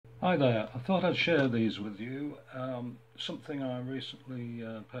Hi there, I thought I'd share these with you. Something I recently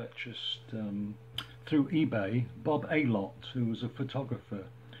purchased through eBay. Bob Aylott, who was a photographer,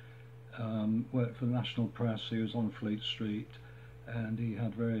 worked for the National Press. He was on Fleet Street and he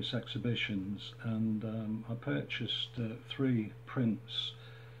had various exhibitions, and I purchased 3 prints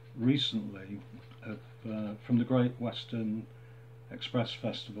recently of, from the Great Western Express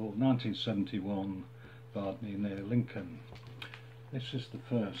Festival 1971, Bardney near Lincoln. This is the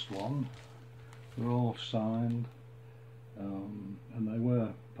first one. They're all signed, and they were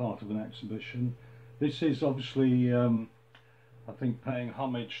part of an exhibition. This is obviously, I think, paying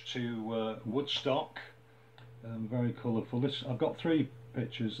homage to Woodstock. Very colourful. I've got 3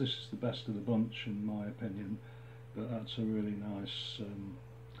 pictures. This is the best of the bunch, in my opinion. But that's a really nice,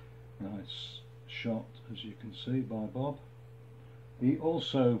 nice shot, as you can see, by Bob. He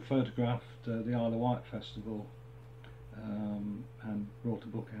also photographed the Isle of Wight Festival. And brought a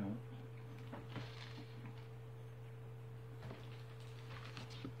book out.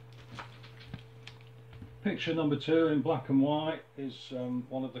 Picture number 2 in black and white is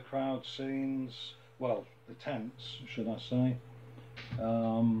one of the crowd scenes, well, the tents, should I say.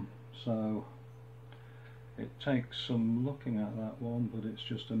 So it takes some looking at that one, but it's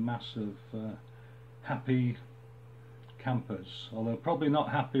just a mass of happy campers, although probably not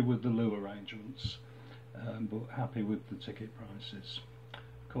happy with the loo arrangements. But happy with the ticket prices.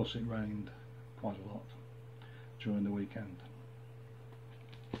 Of course, it rained quite a lot during the weekend.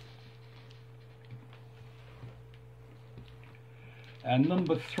 And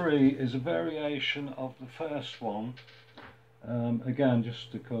number 3 is a variation of the first one. Again,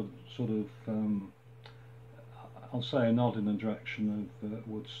 just to sort of, I'll say, a nod in the direction of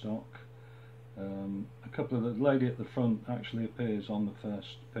Woodstock. A couple of the lady at the front actually appears on the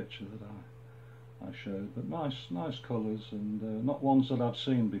first picture that I showed, but nice colours, and not ones that I've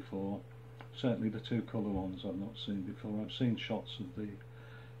seen before. Certainly the 2 colour ones I've not seen before. I've seen shots of the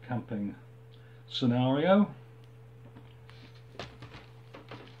camping scenario,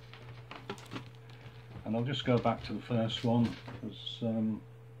 and I'll just go back to the first one, because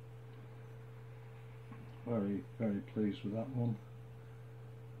very pleased with that one.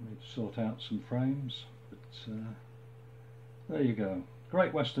 I need to sort out some frames, but there you go.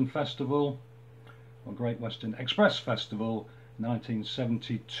 Great Western Festival, or Great Western Express Festival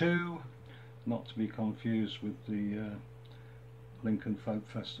 1972, not to be confused with the Lincoln Folk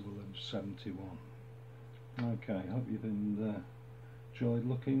Festival of 71. Okay, hope you've enjoyed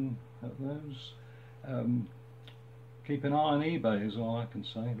looking at those. Keep an eye on eBay is all I can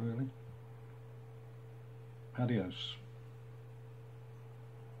say, really. Adios.